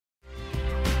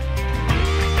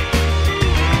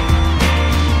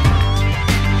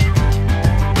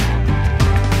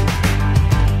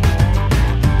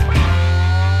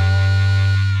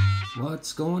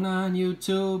on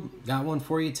YouTube? Got one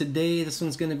for you today. This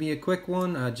one's going to be a quick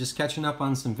one. Just catching up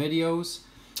on some videos.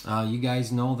 You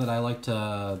guys know that I like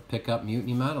to pick up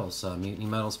Mutiny Metals. Mutiny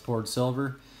Metals poured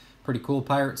silver. Pretty cool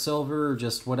pirate silver,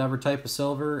 just whatever type of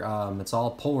silver. It's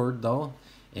all poured though.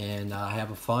 And I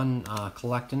have a fun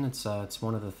collecting. It's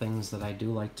one of the things that I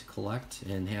do like to collect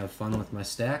and have fun with my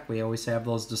stack. We always have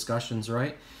those discussions,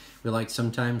 right? We like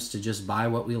sometimes to just buy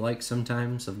what we like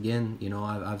sometimes. Again, you know,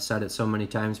 I've said it so many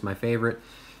times, my favorite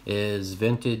is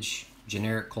vintage,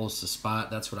 generic, close to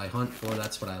spot. That's what I hunt for.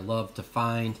 That's what I love to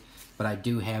find. But I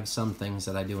do have some things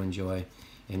that I do enjoy,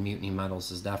 and Mutiny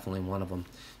Metals is definitely one of them.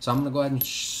 So I'm going to go ahead and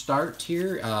start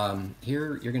here.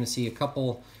 Here you're going to see a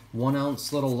couple 1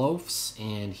 ounce little loaves,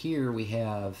 and here we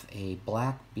have a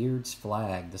Blackbeard's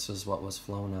flag. This is what was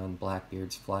flown on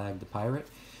Blackbeard's flag, the pirate.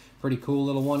 Pretty cool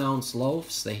little 1 ounce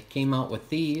loaves. They came out with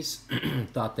these.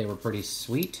 Thought they were pretty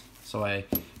sweet, so I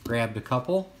grabbed a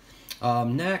couple.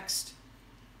 Next,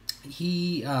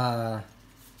 over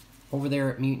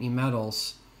there at Mutiny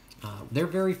Metals, their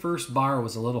very first bar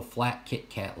was a little flat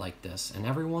Kit Kat like this, and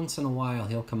every once in a while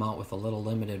he'll come out with a little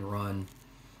limited run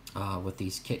with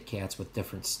these Kit Kats with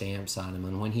different stamps on them.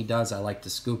 And when he does, I like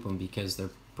to scoop them because they're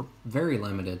very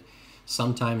limited.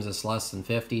 Sometimes it's less than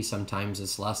 50, sometimes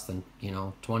it's less than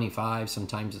 25,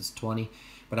 sometimes it's 20.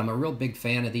 But I'm a real big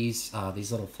fan of these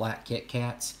little flat Kit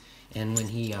Kats. And when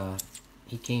he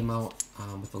came out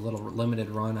with a little limited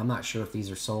run, I'm not sure if these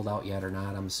are sold out yet or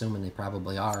not. I'm assuming they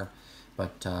probably are.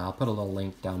 But I'll put a little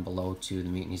link down below to the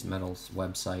Mutiny Metals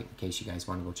website in case you guys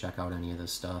want to go check out any of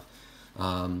this stuff.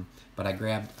 But I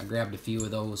grabbed a few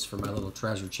of those for my little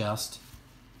treasure chest,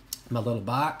 my little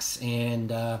box,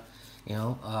 and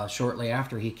shortly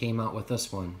after he came out with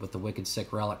this one with the Wicked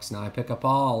Sick Relics. Now I pick up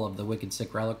all of the Wicked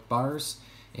Sick Relic bars,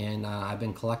 and I've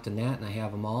been collecting that, and I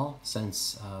have them all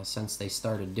since they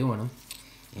started doing them,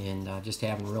 and just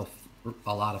having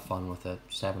a lot of fun with it.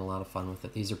 Just having a lot of fun with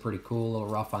it. These are pretty cool, a little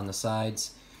rough on the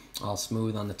sides, all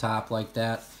smooth on the top like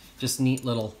that. Just neat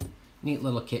little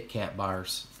Kit Kat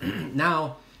bars.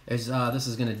 Now, this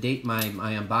is going to date my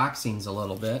unboxings a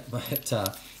little bit,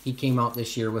 but he came out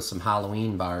this year with some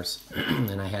Halloween bars,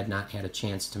 and I had not had a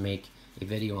chance to make a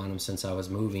video on them since I was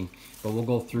moving. But we'll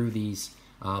go through these.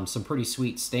 Some pretty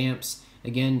sweet stamps.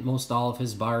 Again, most all of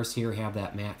his bars here have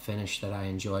that matte finish that I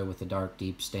enjoy with the dark,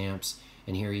 deep stamps.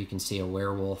 And here you can see a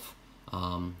werewolf,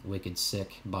 Wicked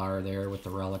Sick bar there with the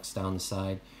relics down the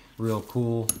side. Real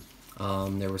cool.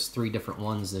 There was 3 different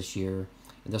ones this year.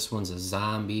 This one's a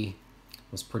zombie.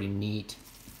 Was pretty neat.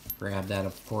 Grab that,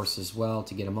 of course, as well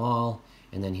to get them all.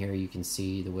 And then here you can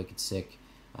see the Wicked Sick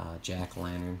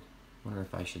jack-o'-lantern. Wonder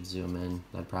if I should zoom in.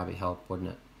 That'd probably help,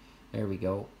 wouldn't it? There we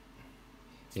go.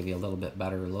 Give you a little bit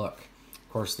better look.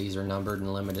 Of course, these are numbered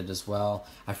and limited as well.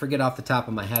 I forget off the top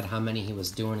of my head how many he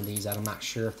was doing of these. I'm not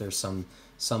sure if there's some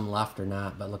left or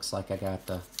not, but it looks like I got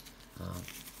the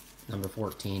number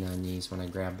 14 on these when I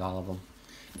grabbed all of them.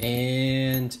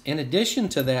 And in addition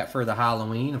to that, for the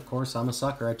Halloween, of course, I'm a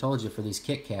sucker, I told you, for these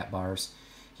Kit Kat bars.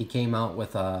 He came out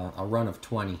with a run of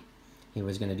 20. He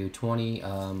was going to do 20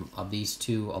 of these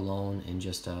 2 alone in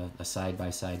just a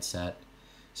side-by-side set.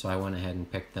 So I went ahead and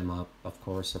picked them up, of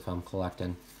course, if I'm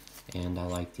collecting. And I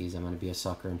like these. I'm going to be a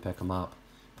sucker and pick them up.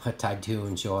 But I do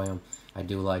enjoy them. I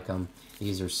do like them.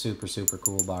 These are super, super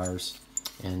cool bars.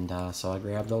 And so I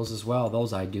grabbed those as well.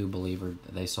 Those I do believe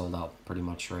they sold out pretty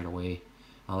much right away.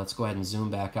 Let's go ahead and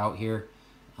zoom back out here.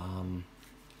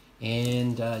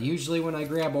 Usually when I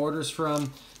grab orders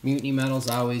from Mutiny Metals,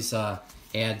 I always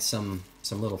add some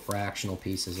little fractional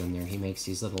pieces in there. He makes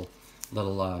these little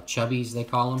chubbies, they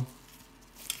call them.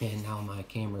 And now my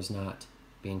camera's not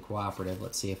being cooperative.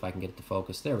 Let's see if I can get it to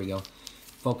focus. There we go.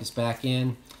 Focus back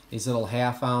in. These little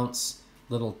 1/2 ounce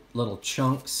little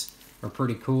chunks are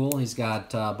pretty cool. He's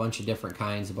got a bunch of different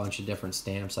kinds, a bunch of different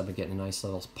stamps. I've been getting a nice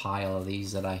little pile of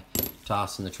these that I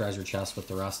toss in the treasure chest with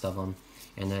the rest of them.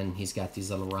 And then he's got these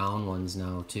little round ones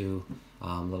now too,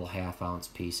 little 1/2 ounce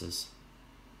pieces.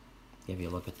 Give you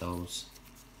a look at those.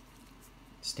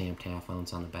 Stamped 1/2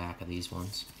 ounce on the back of these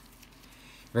ones.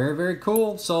 Very, very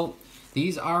cool. So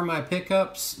these are my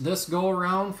pickups this go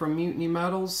around from Mutiny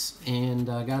Metals, and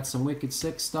got some Wicked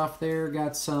Sick stuff there,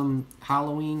 got some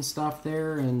Halloween stuff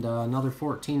there, and another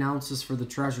 14 ounces for the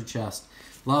treasure chest.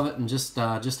 Love it, and just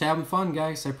having fun,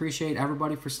 guys. I appreciate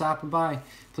everybody for stopping by.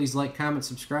 Please like, comment,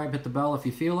 subscribe, hit the bell if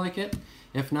you feel like it.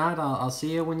 If not, I'll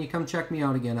see you when you come check me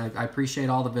out again. I appreciate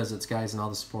all the visits, guys, and all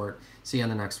the support. See you on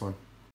the next one.